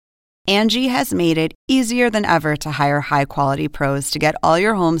Angie has made it easier than ever to hire high-quality pros to get all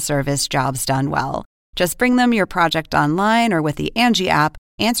your home service jobs done well. Just bring them your project online or with the Angie app,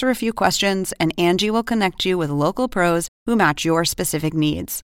 answer a few questions, and Angie will connect you with local pros who match your specific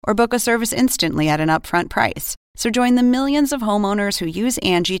needs. Or book a service instantly at an upfront price. So join the millions of homeowners who use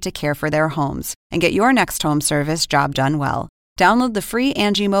Angie to care for their homes and get your next home service job done well. Download the free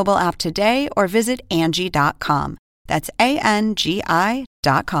Angie mobile app today or visit Angie.com. That's ANGI.com.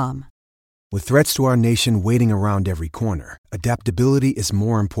 With threats to our nation waiting around every corner, adaptability is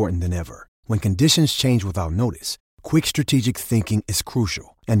more important than ever. When conditions change without notice, quick strategic thinking is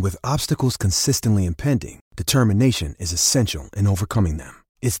crucial. And with obstacles consistently impending, determination is essential in overcoming them.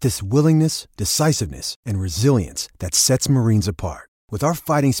 It's this willingness, decisiveness, and resilience that sets Marines apart. With our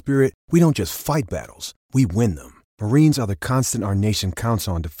fighting spirit, we don't just fight battles, we win them. Marines are the constant our nation counts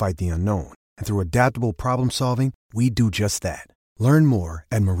on to fight the unknown. And through adaptable problem solving, we do just that. Learn more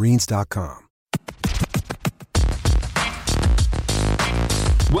at Marines.com.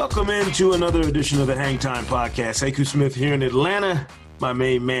 Welcome into another edition of the Hang Time Podcast. Haiku Smith here in Atlanta. My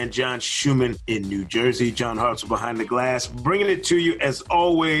main man, John Schumann in New Jersey. John Hartzell behind the glass, bringing it to you as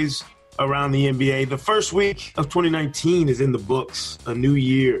always around the NBA. The first week of 2019 is in the books. A new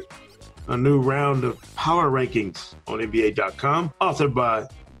year, a new round of power rankings on NBA.com, authored by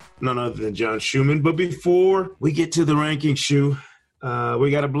none other than John Schumann. But before we get to the ranking, Shu,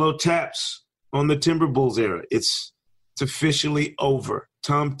 we got to blow taps on the Timberwolves era. It's officially over.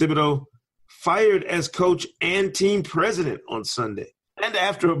 Tom Thibodeau fired as coach and team president on Sunday. And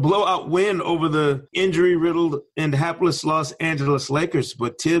after a blowout win over the injury-riddled and hapless Los Angeles Lakers,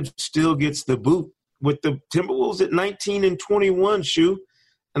 but Tibbs still gets the boot. With the Timberwolves at 19-21, Shu,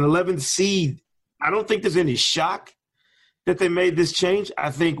 an 11th seed, I don't think there's any shock that they made this change. I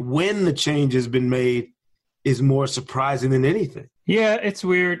think when the change has been made is more surprising than anything. Yeah, it's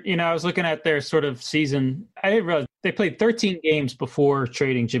weird. You know, I was looking at their sort of season. I didn't realize they played 13 games before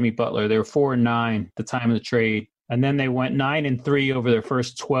trading Jimmy Butler. They were 4-9 at the time of the trade. And then they went 9-3 over their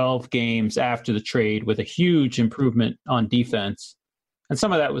first 12 games after the trade with a huge improvement on defense. And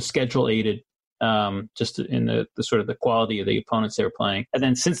some of that was schedule aided, just in the sort of the quality of the opponents they were playing. And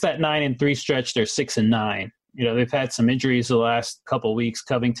then since that 9-3 stretch, they're 6-9. You know, they've had some injuries the last couple of weeks.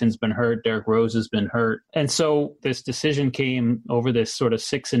 Covington's been hurt. Derrick Rose has been hurt. And so this decision came over this sort of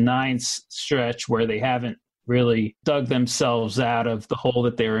 6-9 stretch where they haven't really dug themselves out of the hole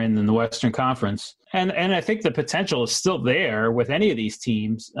that they're in the Western Conference. And I think the potential is still there with any of these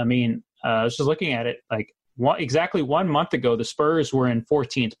teams. I mean, I was just looking at it like exactly 1 month ago, the Spurs were in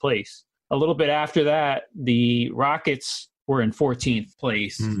 14th place. A little bit after that, the Rockets were in 14th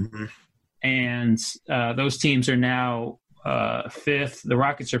place. Mm-hmm. And those teams are now fifth. The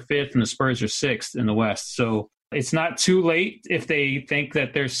Rockets are fifth and the Spurs are sixth in the West. So it's not too late if they think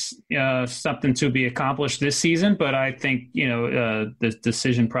that there's something to be accomplished this season. But I think, the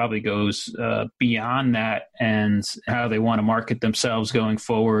decision probably goes beyond that and how they want to market themselves going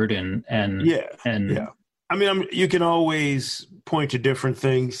forward. Yeah. I mean, you can always point to different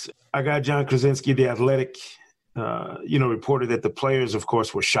things. I got John Krasinski, The Athletic, reported that the players, of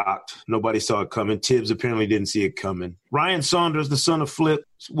course, were shocked. Nobody saw it coming. Tibbs apparently didn't see it coming. Ryan Saunders, the son of Flip,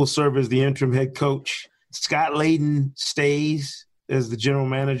 will serve as the interim head coach. Scott Layden stays as the general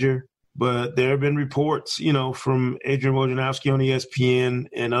manager, but there have been reports, from Adrian Wojnarowski on ESPN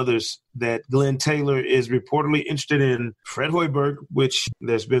and others that Glenn Taylor is reportedly interested in Fred Hoiberg, which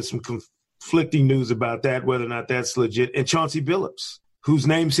there's been some conflicting news about that, whether or not that's legit, and Chauncey Billups, whose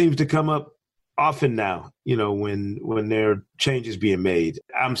name seems to come up often now, when there are changes being made.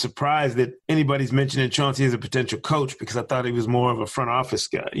 I'm surprised that anybody's mentioning Chauncey as a potential coach because I thought he was more of a front office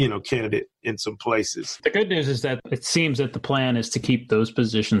guy, candidate in some places. The good news is that it seems that the plan is to keep those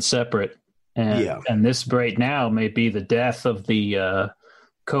positions separate. And this right now may be the death of the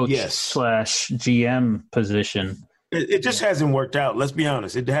coach / GM position. It just hasn't worked out. Let's be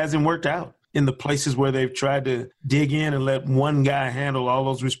honest. It hasn't worked out. In the places where they've tried to dig in and let one guy handle all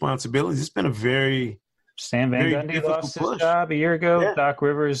those responsibilities, it's been a very Sam Van Gundy lost his job a year ago. Yeah. Doc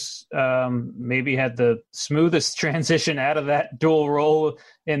Rivers maybe had the smoothest transition out of that dual role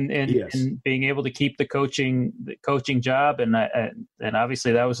in being able to keep the coaching job, and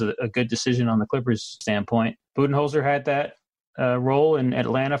obviously that was a good decision on the Clippers' standpoint. Budenholzer had that role in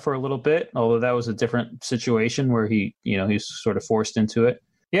Atlanta for a little bit, although that was a different situation where he's sort of forced into it.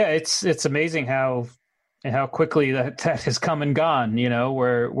 Yeah, it's amazing how quickly that has come and gone,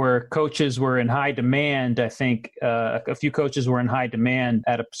 where coaches were in high demand. I think a few coaches were in high demand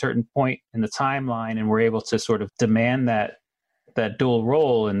at a certain point in the timeline and were able to sort of demand that that dual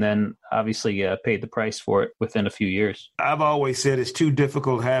role, and then obviously paid the price for it within a few years. I've always said it's too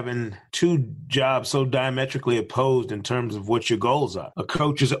difficult having two jobs so diametrically opposed in terms of what your goals are. A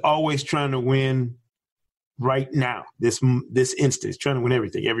coach is always trying to win right now, this instant. He's trying to win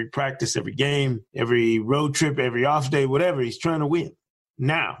everything, every practice, every game, every road trip, every off day, whatever. He's trying to win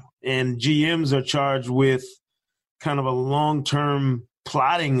now. And GMs are charged with kind of a long-term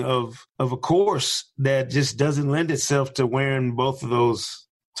plotting of a course that just doesn't lend itself to wearing both of those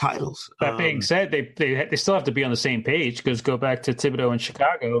titles. That being said, they still have to be on the same page, because go back to Thibodeau in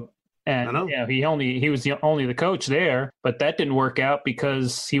Chicago, and he was only the coach there, but that didn't work out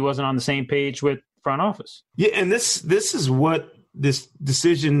because he wasn't on the same page with front office. Yeah, and this is what this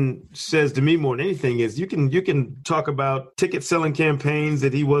decision says to me more than anything is you can talk about ticket selling campaigns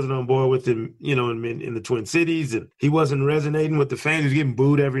that he wasn't on board with in the Twin Cities, and he wasn't resonating with the fans. He was getting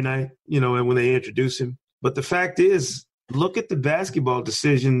booed every night, and when they introduced him. But the fact is, look at the basketball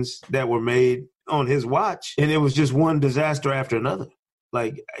decisions that were made on his watch, and it was just one disaster after another.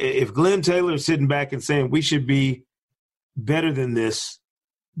 Like, if Glenn Taylor is sitting back and saying we should be better than this,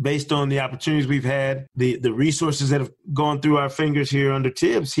 based on the opportunities we've had, the resources that have gone through our fingers here under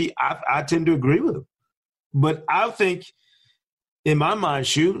Tibbs, I tend to agree with him. But I think, in my mind,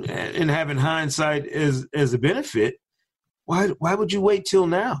 and having hindsight as a benefit, why would you wait till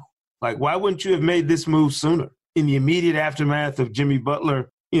now? Like, why wouldn't you have made this move sooner, in the immediate aftermath of Jimmy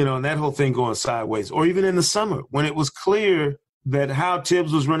Butler, and that whole thing going sideways, or even in the summer when it was clear that how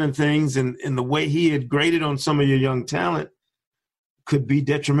Tibbs was running things and the way he had graded on some of your young talent could be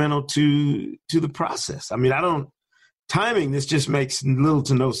detrimental to the process. I mean, timing, this just makes little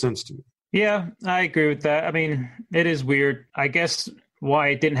to no sense to me. Yeah, I agree with that. I mean, it is weird. I guess why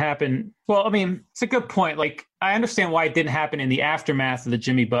it didn't happen. Well, I mean, it's a good point. Like, I understand why it didn't happen in the aftermath of the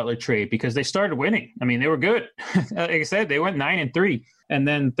Jimmy Butler trade, because they started winning. I mean, they were good. Like I said, they went 9-3, and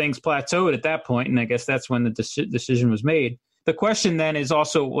then things plateaued at that point. And I guess that's when the decision was made. The question then is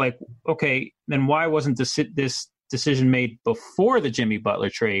also like, okay, then why wasn't this decision made before the Jimmy Butler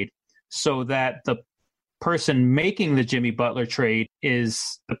trade, so that the person making the Jimmy Butler trade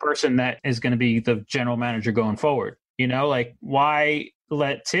is the person that is going to be the general manager going forward? Like, why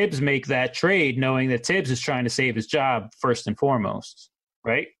let Tibbs make that trade knowing that Tibbs is trying to save his job first and foremost,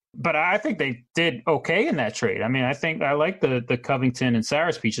 right? But I think they did okay in that trade. I mean, I think I like the Covington and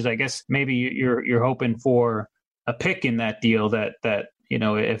Sarah speeches. I guess maybe you're hoping for a pick in that deal that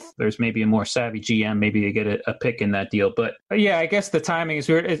if there's maybe a more savvy GM, maybe they get a pick in that deal. But yeah, I guess the timing is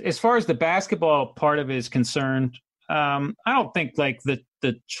weird. As far as the basketball part of it is concerned, I don't think like the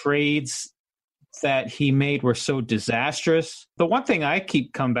trades that he made were so disastrous. The one thing I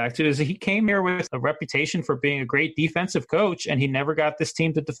keep coming back to is that he came here with a reputation for being a great defensive coach, and he never got this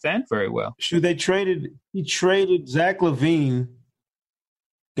team to defend very well. Sure, he traded Zach LaVine,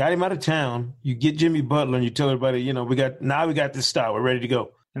 got him out of town. You get Jimmy Butler and you tell everybody, we got this star. We're ready to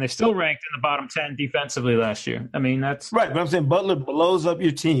go. And they still ranked in the bottom 10 defensively last year. I mean, that's right. But I'm saying Butler blows up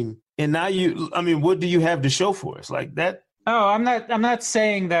your team. And now what do you have to show for us? Like that? Oh, I'm not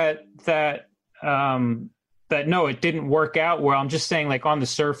saying that no, it didn't work out well. I'm just saying, like, on the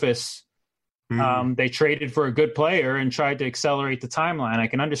surface, they traded for a good player and tried to accelerate the timeline. I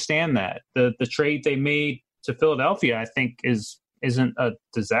can understand that. The trade they made to Philadelphia, I think, isn't a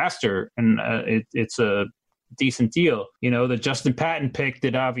disaster, and it's a decent deal. The Justin Patton pick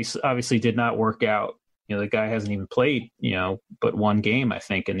that obviously did not work out. The guy hasn't even played, but one game, I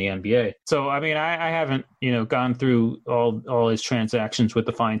think, in the NBA. So, I mean, I haven't, gone through all his transactions with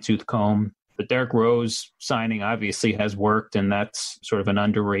the fine-tooth comb. The Derrick Rose signing obviously has worked, and that's sort of an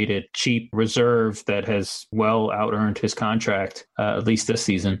underrated, cheap reserve that has well out-earned his contract, at least this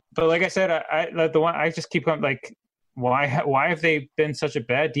season. But like I said, I just keep going, like, why have they been such a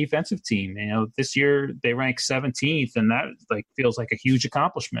bad defensive team? This year they rank 17th, and that feels like a huge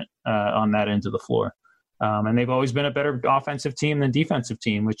accomplishment on that end of the floor. And they've always been a better offensive team than defensive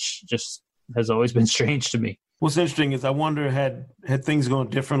team, which just has always been strange to me. What's interesting is I wonder had things gone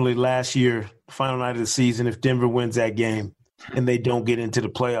differently last year, final night of the season, if Denver wins that game and they don't get into the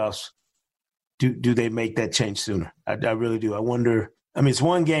playoffs, do they make that change sooner? I really do. I wonder. I mean, it's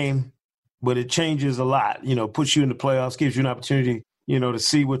one game, but it changes a lot. Puts you in the playoffs, gives you an opportunity, to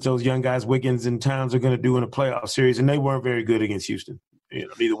see what those young guys, Wiggins and Towns, are going to do in a playoff series. And they weren't very good against Houston.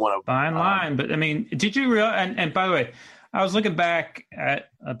 Neither one of them. Fine line. But, I mean, did you realize – and by the way, I was looking back at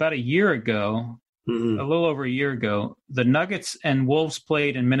about a year ago, a little over a year ago, the Nuggets and Wolves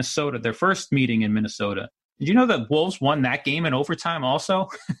played in Minnesota, their first meeting in Minnesota. Did you know that Wolves won that game in overtime also?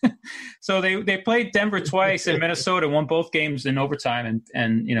 So they played Denver twice and Minnesota won both games in overtime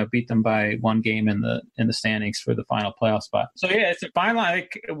and beat them by one game in the standings for the final playoff spot. So yeah, it's a final,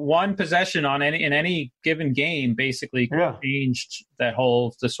 like one possession in any given game basically changed the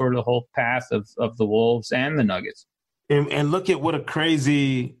whole path of the Wolves and the Nuggets. And look at what a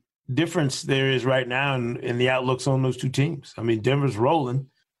crazy difference there is right now in the outlooks on those two teams. I mean, Denver's rolling.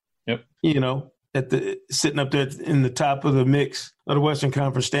 Yep. Sitting up there in the top of the mix of the Western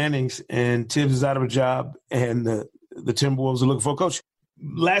Conference standings, and Tibbs is out of a job, and the Timberwolves are looking for a coach.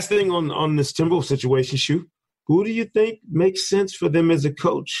 Last thing on this Timberwolves situation, Shu, who do you think makes sense for them as a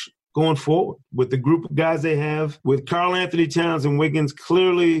coach going forward with the group of guys they have, with Karl Anthony Towns and Wiggins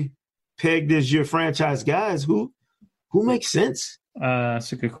clearly pegged as your franchise guys? Who makes sense?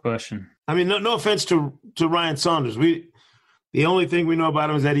 That's a good question. I mean, no offense to Ryan Saunders. The only thing we know about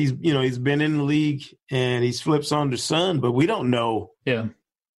him is that he's been in the league and he's Flip Saunders' son, but we don't know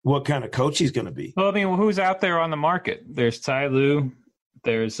what kind of coach he's going to be. Well, I mean, who's out there on the market? There's Ty Lue.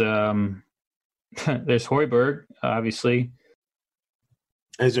 There's there's Hoiberg, obviously.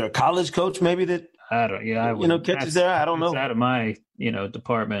 Is there a college coach maybe that catches there? I don't know. It's out of my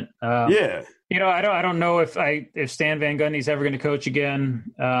department. Yeah. I don't know if Stan Van Gundy's ever going to coach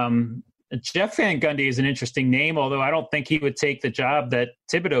again. Jeff Van Gundy is an interesting name, although I don't think he would take the job that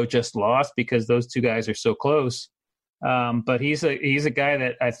Thibodeau just lost because those two guys are so close. But he's a guy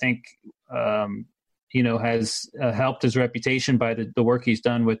that I think has helped his reputation by the work he's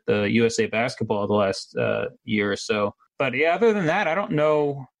done with the USA Basketball the last year or so. But yeah, other than that, I don't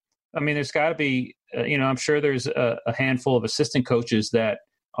know. I mean, there's got to be I'm sure there's a handful of assistant coaches that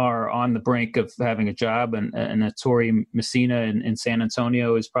are on the brink of having a job, and Torrey Messina in San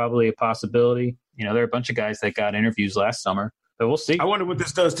Antonio is probably a possibility. There are a bunch of guys that got interviews last summer, but we'll see. I wonder what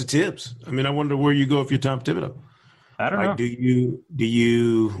this does to Tibbs. I mean, I wonder where you go if you're Tom Thibodeau. I don't know. Do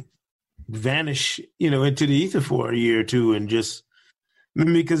you vanish, into the ether for a year or two and just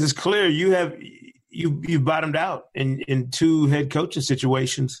because it's clear you bottomed out in two head coaching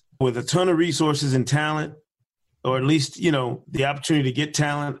situations with a ton of resources and talent, or at least, the opportunity to get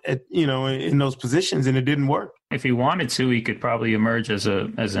talent in those positions, and it didn't work. If he wanted to, he could probably emerge as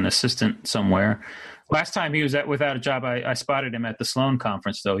an assistant somewhere. Last time he was without a job, I spotted him at the Sloan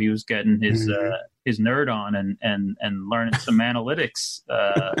conference, though. He was getting his nerd on and learning some analytics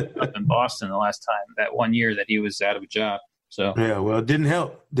up in Boston the last time, that 1 year that he was out of a job. So yeah, well, it didn't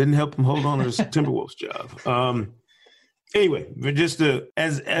help. Didn't help him hold on to his Timberwolves job. Anyway, just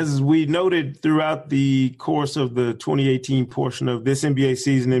as we noted throughout the course of the 2018 portion of this NBA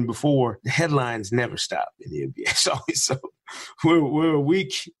season and before, the headlines never stop in the NBA. So we're a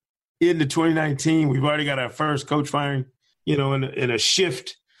week into 2019. We've already got our first coach firing, in a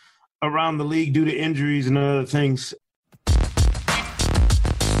shift around the league due to injuries and other things.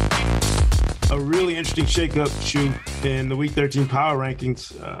 A really interesting shakeup, Shu, in the Week 13 power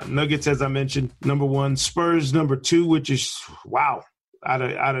rankings. Nuggets, as I mentioned, number 1. Spurs, number 2, which is, wow, out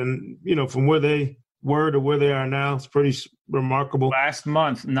of from where they were to where they are now. It's pretty remarkable. Last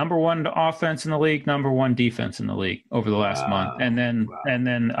month, number 1 offense in the league, number 1 defense in the league over the last month. And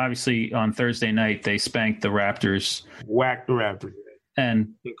then obviously on Thursday night, they spanked the Raptors. Whacked the Raptors.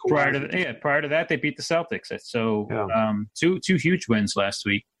 And prior to that, they beat the Celtics. So two huge wins last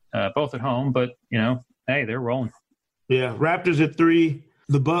week. Both at home, but hey, they're rolling. Yeah, Raptors at 3,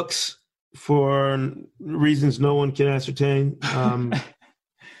 the Bucks for reasons no one can ascertain.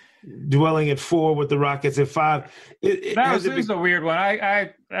 Dwelling at 4 with the Rockets at 5. It was a weird one.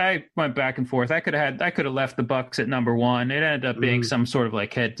 I went back and forth. I could have left the Bucks at number 1. It ended up being some sort of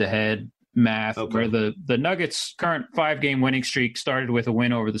like head-to-head math where the Nuggets' current 5-game winning streak started with a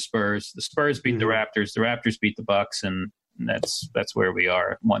win over the Spurs. The Spurs beat the Raptors. The Raptors beat the Bucks, and that's where we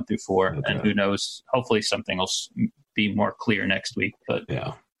are, 1 through 4. Okay. And who knows? Hopefully something will be more clear next week. But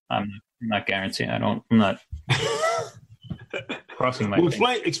yeah, I'm not guaranteeing. I'm not crossing my. Well,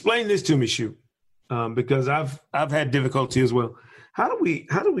 explain this to me, Shu, because I've had difficulty as well. How do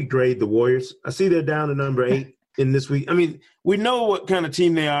we grade the Warriors? I see they're down to number 8 in this week. I mean, we know what kind of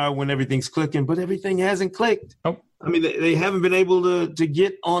team they are when everything's clicking, but everything hasn't clicked. Oh. I mean, they haven't been able to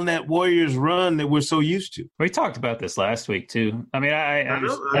get on that Warriors run that we're so used to. We talked about this last week too. I mean,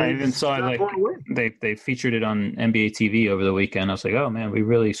 I even saw it, like they featured it on NBA TV over the weekend. I was like, oh man, we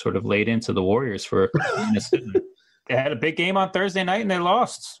really sort of laid into the Warriors for They had a big game on Thursday night and they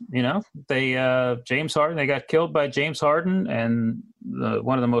lost. They James Harden. They got killed by James Harden, and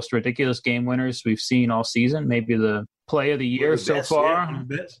one of the most ridiculous game winners we've seen all season. Maybe the play of the year so far.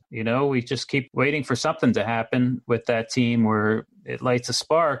 Yeah, we just keep waiting for something to happen with that team where it lights a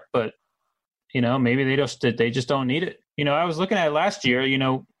spark, but maybe they just don't need it. I was looking at it last year.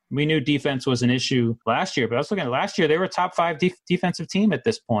 We knew defense was an issue last year, but I was looking at last year, they were a top 5 defensive team at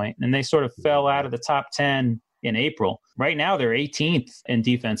this point, and they sort of fell out of the top 10 in April. Right now, they're 18th in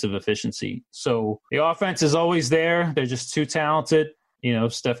defensive efficiency. So the offense is always there. They're just too talented.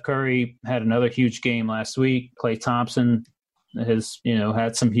 Steph Curry had another huge game last week. Klay Thompson has,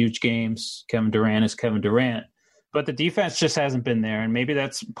 had some huge games. Kevin Durant is Kevin Durant. But the defense just hasn't been there. And maybe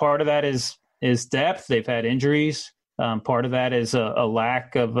that's part of that is depth. They've had injuries. Part of that is a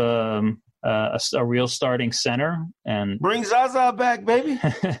lack of a real starting center. And bring Zaza back, baby.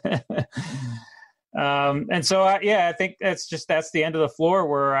 And so, I think that's the end of the floor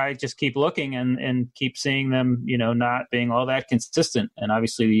where I just keep looking and keep seeing them, not being all that consistent. And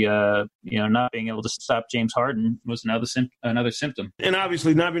obviously, not being able to stop James Harden was another symptom. And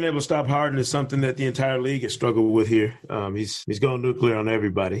obviously not being able to stop Harden is something that the entire league has struggled with here. He's gone nuclear on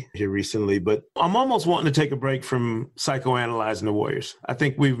everybody here recently, but I'm almost wanting to take a break from psychoanalyzing the Warriors. I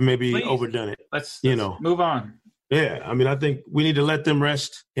think we've maybe overdone it. Let's move on. Yeah. I mean, I think we need to let them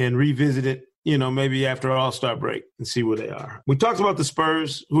rest and revisit it, maybe after All-Star break and see where they are. We talked about the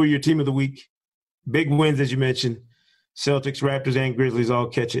Spurs, who are your team of the week. Big wins, as you mentioned. Celtics, Raptors, and Grizzlies all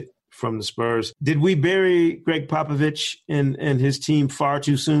catch it from the Spurs. Did we bury Greg Popovich and his team far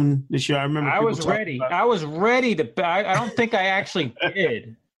too soon this year? I remember I was ready. I was ready to – I don't think I actually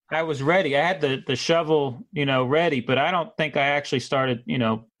did. I was ready. I had the shovel, ready, but I don't think I actually started,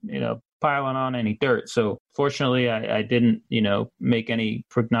 piling on any dirt. So fortunately, I didn't, make any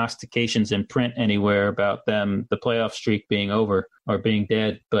prognostications in print anywhere about them, the playoff streak being over or being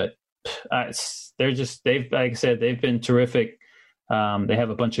dead. But like I said, they've been terrific. They have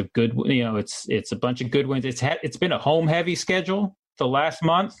a bunch of good, it's a bunch of good wins. It's been a home heavy schedule the last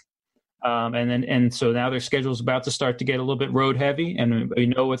month. And so now their schedule is about to start to get a little bit road heavy. And we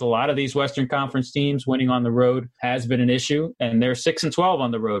know with a lot of these Western Conference teams, winning on the road has been an issue. And they're 6-12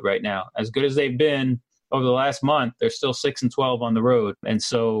 on the road right now. As good as they've been over the last month, they're still 6-12 on the road. And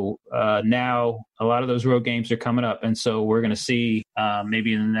so now a lot of those road games are coming up. And so we're going to see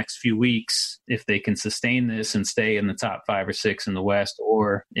maybe in the next few weeks if they can sustain this and stay in the top 5 or 6 in the West,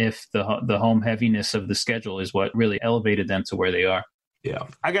 or if the home heaviness of the schedule is what really elevated them to where they are. Yeah.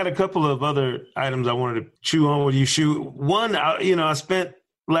 I got a couple of other items I wanted to chew on with you, Shu. One, I spent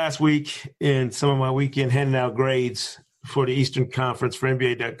last week in some of my weekend handing out grades for the Eastern Conference for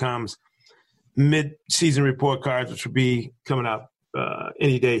NBA.com's mid-season report cards, which will be coming out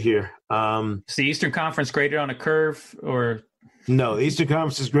any day here. Is the Eastern Conference graded on a curve or? No, the Eastern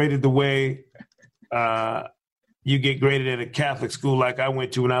Conference is graded the way you get graded at a Catholic school like I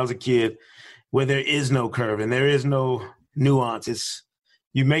went to when I was a kid, where there is no curve and there is no nuance.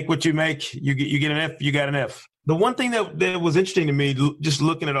 You make what you make, you get an F, you got an F. The one thing that was interesting to me, just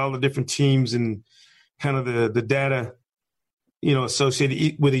looking at all the different teams and kind of the data,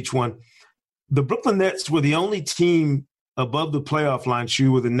 associated with each one, the Brooklyn Nets were the only team above the playoff line,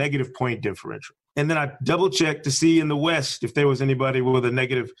 with a negative point differential. And then I double-checked to see in the West if there was anybody with a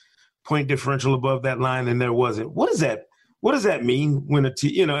negative point differential above that line, and there wasn't. What does that mean when a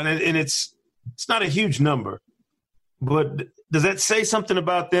team, and it's not a huge number, but does that say something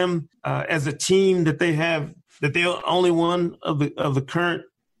about them as a team that they're only one of the current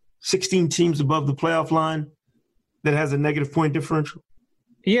 16 teams above the playoff line that has a negative point differential?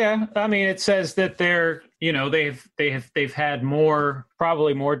 Yeah, I mean, it says that they're, they've had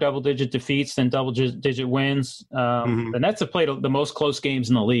probably more double-digit defeats than double-digit wins. The Nets have played the most close games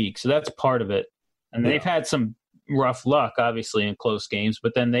in the league, so that's part of it. And they've had some rough luck, obviously, in close games,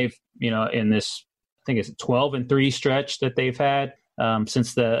 but then they've, in this, I think it's a 12-3 stretch that they've had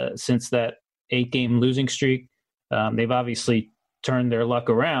since that 8-game losing streak. They've obviously turned their luck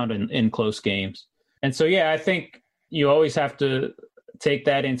around in close games. And so, I think you always have to take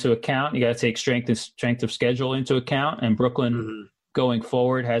that into account. You got to take strength of schedule into account. And Brooklyn going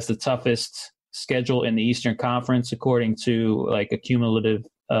forward has the toughest schedule in the Eastern Conference, according to like a cumulative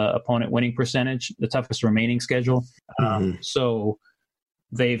opponent winning percentage, the toughest remaining schedule. So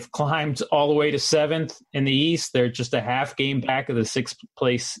they've climbed all the way to 7th in the East. They're just a half game back of the 6th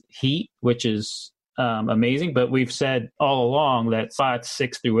place Heat, which is amazing. But we've said all along that spots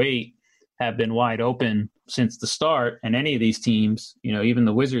 6 through 8 have been wide open since the start. And any of these teams, even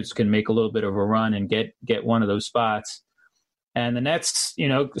the Wizards can make a little bit of a run and get one of those spots. And the Nets,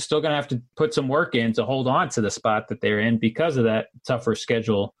 still going to have to put some work in to hold on to the spot that they're in because of that tougher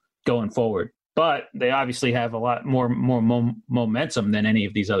schedule going forward. But they obviously have a lot more momentum than any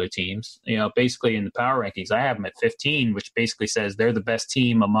of these other teams. Basically in the power rankings, I have them at 15, which basically says they're the best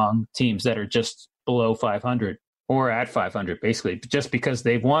team among teams that are just below 500 or at 500, basically, just because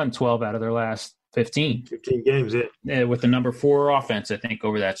they've won 12 out of their last 15. 15 games, yeah. Yeah, with the number 4 offense, I think,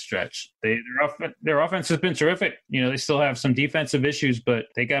 over that stretch. Their offense has been terrific. They still have some defensive issues, but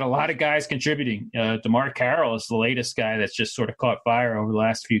they got a lot of guys contributing. DeMar Carroll is the latest guy that's just sort of caught fire over the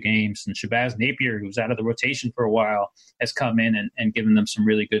last few games. And Shabazz Napier, who's out of the rotation for a while, has come in and given them some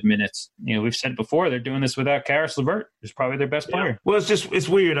really good minutes. We've said before, they're doing this without Karis LeVert, who's probably their best player. Well, it's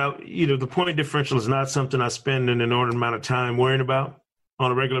weird. The point differential is not something I spend an inordinate amount of time worrying about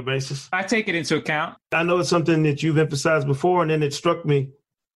on a regular basis. I take it into account. I know it's something that you've emphasized before, and then it struck me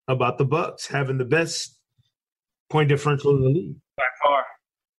about the Bucks having the best point differential in the league. By far.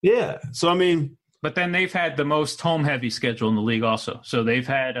 Yeah. So, but then they've had the most home-heavy schedule in the league also. So they've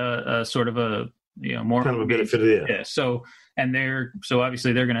had a sort of a, more kind of a benefit of it. Yeah. So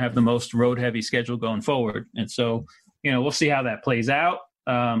obviously they're going to have the most road-heavy schedule going forward. And so, we'll see how that plays out.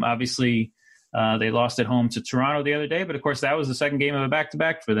 Obviously, they lost at home to Toronto the other day, but of course that was the second game of a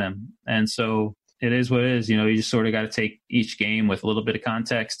back-to-back for them. And so it is what it is. You just sort of got to take each game with a little bit of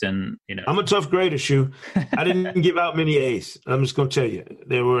context. And, I'm a tough grader, Shu. I didn't give out many A's. I'm just going to tell you.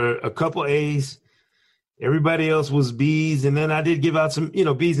 There were a couple A's. Everybody else was B's. And then I did give out some,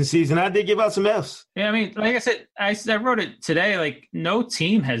 B's and C's. And I did give out some F's. Yeah, like I said, I wrote it today. Like, no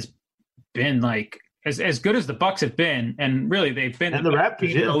team has been like as good as the Bucks have been. And really, they've been the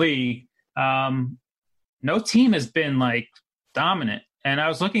Raptors in the league. No team has been like dominant. And I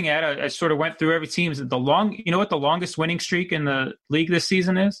was looking at it, I sort of went through every team. You know what the longest winning streak in the league this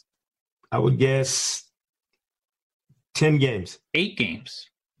season is? I would guess 10 games. 8 games.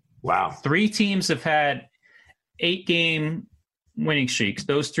 Wow. 3 teams have had 8-game winning streaks.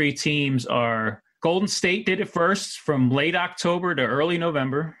 Those 3 teams are Golden State did it first from late October to early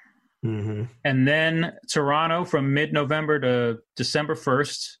November. Mm-hmm. And then Toronto from mid-November to December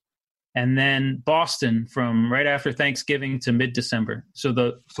 1st. And then Boston from right after Thanksgiving to mid-December. So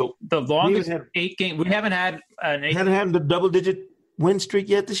the longest 8-game – we haven't had an 8 – haven't had the double-digit win streak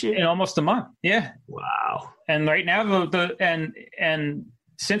yet this year? In almost a month, yeah. Wow. And right now, and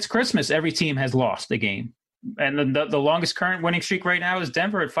since Christmas, every team has lost a game. And the longest current winning streak right now is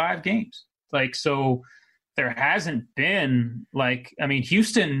Denver at 5 games. So there hasn't been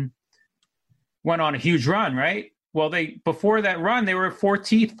Houston went on a huge run, right? Well, before that run, they were at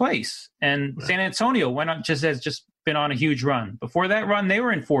 14th place, and right. San Antonio has just been on a huge run. Before that run, they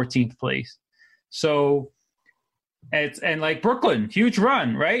were in 14th place. So, and like Brooklyn, huge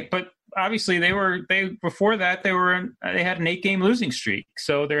run, right? But obviously, before that they had an 8-game losing streak.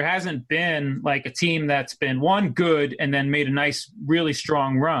 So there hasn't been like a team that's been one good and then made a nice, really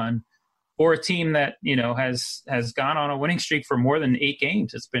strong run, or a team that has gone on a winning streak for more than 8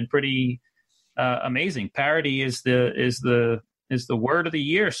 games. It's been pretty. Amazing. Parity is the word of the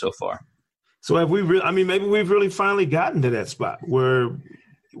year so far. So have we maybe we've really finally gotten to that spot where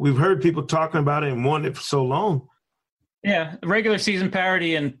we've heard people talking about it and wanted it for so long. Yeah. Regular season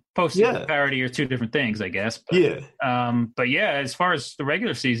parity and postseason parity are 2 different things, I guess. But yeah, as far as the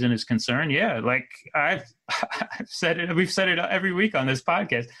regular season is concerned, like I've said it, we've said it every week on this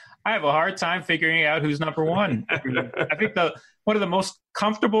podcast. I have a hard time figuring out who's number 1. I think one of the most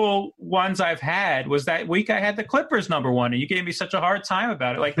comfortable ones I've had was that week I had the Clippers number 1, and you gave me such a hard time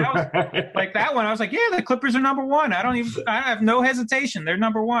about it. Like that was like that one. I was like, yeah, the Clippers are number 1. I have no hesitation. They're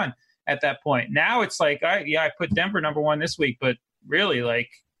number 1 at that point. Now it's like, I put Denver number 1 this week, but really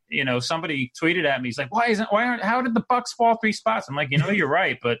somebody tweeted at me. He's like, how did the Bucks fall 3 spots? I'm like, you're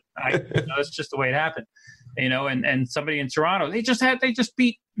right, but that's just the way it happened. And somebody in Toronto, they just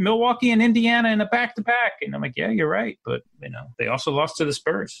beat Milwaukee and Indiana in a back-to-back. And I'm like, yeah, you're right. But, they also lost to the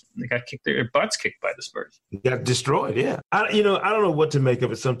Spurs. They got their butts kicked by the Spurs. Got destroyed, yeah. I don't know what to make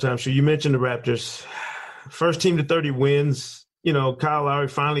of it sometimes. So you mentioned the Raptors. First team to 30 wins. Kyle Lowry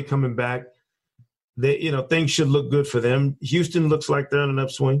finally coming back. Things should look good for them. Houston looks like they're on an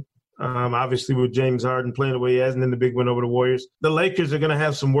upswing. Obviously, with James Harden playing the way he has, and then the big win over the Warriors. The Lakers are going to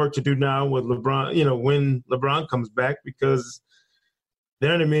have some work to do now with LeBron, when LeBron comes back, because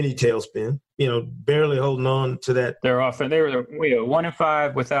they're in a mini tailspin, barely holding on to that. Their offense, they were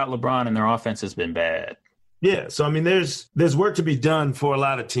 1-5 without LeBron, and their offense has been bad. Yeah, so, there's work to be done for a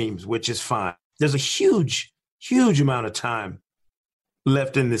lot of teams, which is fine. There's a huge, huge amount of time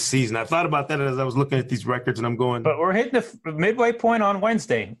left in this season. I thought about that as I was looking at these records, and I'm going. But we're hitting the midway point on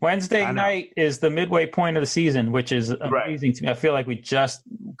Wednesday. Wednesday night is the midway point of the season, which is amazing to me. I feel like we just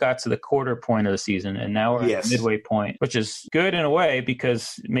got to the quarter point of the season, and now we're at the midway point, which is good in a way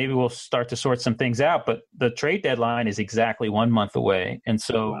because maybe we'll start to sort some things out. But the trade deadline is exactly 1 month away, and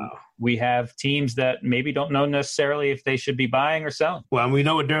so we have teams that maybe don't know necessarily if they should be buying or selling. Well, and we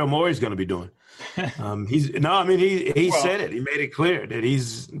know what Daryl Morey's going to be doing. He said it. He made it clear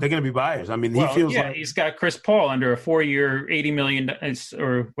that they're going to be buyers. I mean, he feels like he's got Chris Paul under a 4-year, $80 million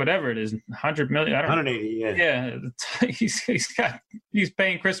or whatever it is, $100 million. I don't 180. know. Yeah, he's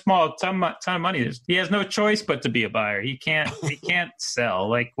paying Chris Paul a ton of money. He has no choice but to be a buyer. He can't sell.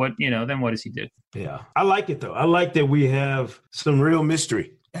 Like what then what does he do? Yeah, I like it though. I like that we have some real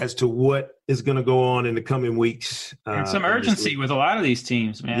mystery as to what is going to go on in the coming weeks. And some urgency with a lot of these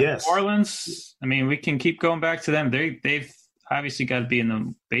teams, man. Yes. New Orleans, I mean, we can keep going back to them. They've obviously got to be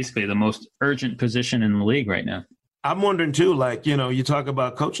in basically the most urgent position in the league right now. I'm wondering too, like, you talk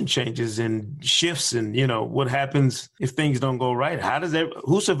about coaching changes and shifts and, what happens if things don't go right.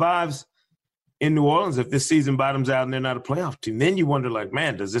 Who survives in New Orleans if this season bottoms out and they're not a playoff team? Then you wonder, like,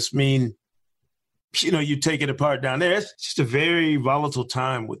 man, does this mean you take it apart down there? It's just a very volatile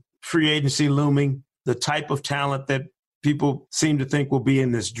time with free agency looming, the type of talent that people seem to think will be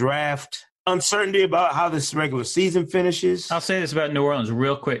in this draft, uncertainty about how this regular season finishes. I'll say this about New Orleans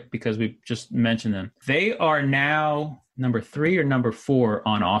real quick because we just mentioned them. They are now number 3 or number 4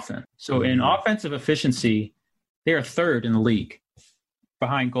 on offense. So in offensive efficiency, they are 3rd in the league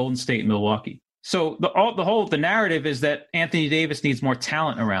behind Golden State and Milwaukee. So the narrative is that Anthony Davis needs more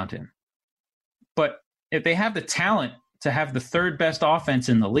talent around him. But if they have the talent to have the 3rd best offense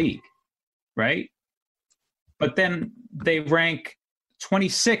in the league, right? But then they rank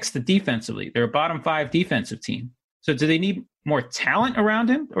 26th defensively. They're a bottom 5 defensive team. So do they need more talent around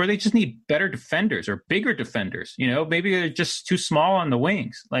him, or they just need better defenders or bigger defenders? Maybe they're just too small on the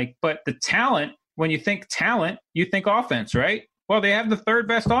wings. But the talent, when you think talent, you think offense, right? Well, they have the 3rd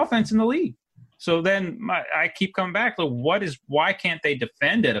best offense in the league. So then I keep coming back. Why can't they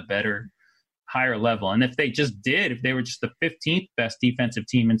defend at a higher level? And if they were just the 15th best defensive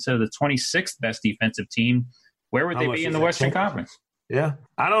team instead of the 26th best defensive team, where would they be in the Western Conference? Yeah.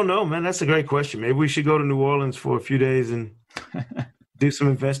 I don't know, man. That's a great question. Maybe we should go to New Orleans for a few days and do some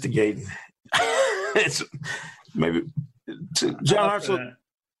investigating. Maybe John Hartzell,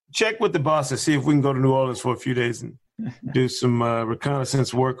 check with the boss to see if we can go to New Orleans for a few days and do some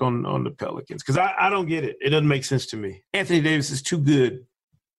reconnaissance work on the Pelicans. Because I don't get it. It doesn't make sense to me. Anthony Davis is too good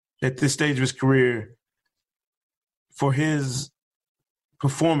at this stage of his career for his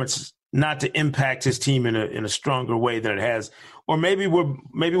performance not to impact his team in a stronger way than it has. Or maybe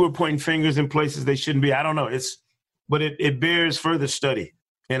we're pointing fingers in places they shouldn't be. I don't know. But it bears further study.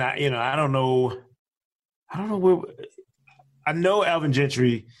 And I don't know where. I know Alvin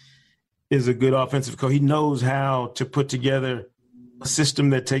Gentry is a good offensive coach. He knows how to put together a system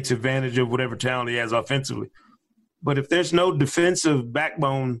that takes advantage of whatever talent he has offensively. But if there's no defensive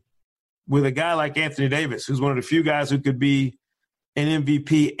backbone with a guy like Anthony Davis, who's one of the few guys who could be an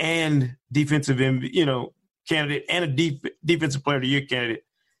MVP and defensive candidate and a defensive player of the year candidate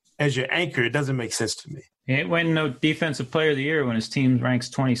as your anchor, it doesn't make sense to me. He ain't winning no defensive player of the year when his team ranks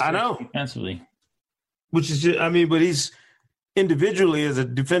 26th defensively. Which is just, but he's individually as a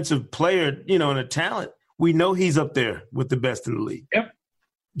defensive player, and a talent, we know he's up there with the best in the league. Yep.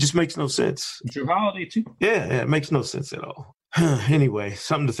 Just makes no sense. Drew Holiday too. Yeah, it makes no sense at all. Anyway,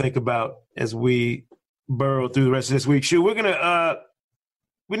 something to think about as we burrow through the rest of this week. Sure,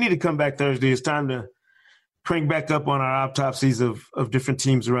 we need to come back Thursday. It's time to crank back up on our autopsies of different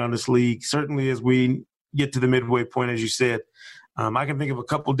teams around this league. Certainly as we get to the midway point, as you said. I can think of a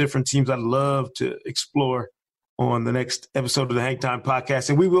couple different teams I'd love to explore on the next episode of the Hang Time Podcast.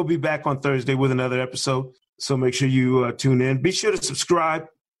 And we will be back on Thursday with another episode. So make sure you tune in. Be sure to subscribe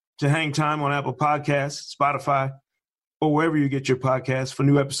to Hang Time on Apple Podcasts, Spotify, or wherever you get your podcasts for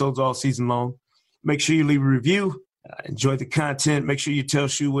new episodes all season long. Make sure you leave a review. Enjoy the content. Make sure you tell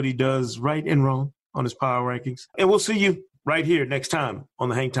Shu what he does right and wrong on his power rankings. And we'll see you right here next time on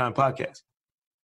the Hang Time Podcast.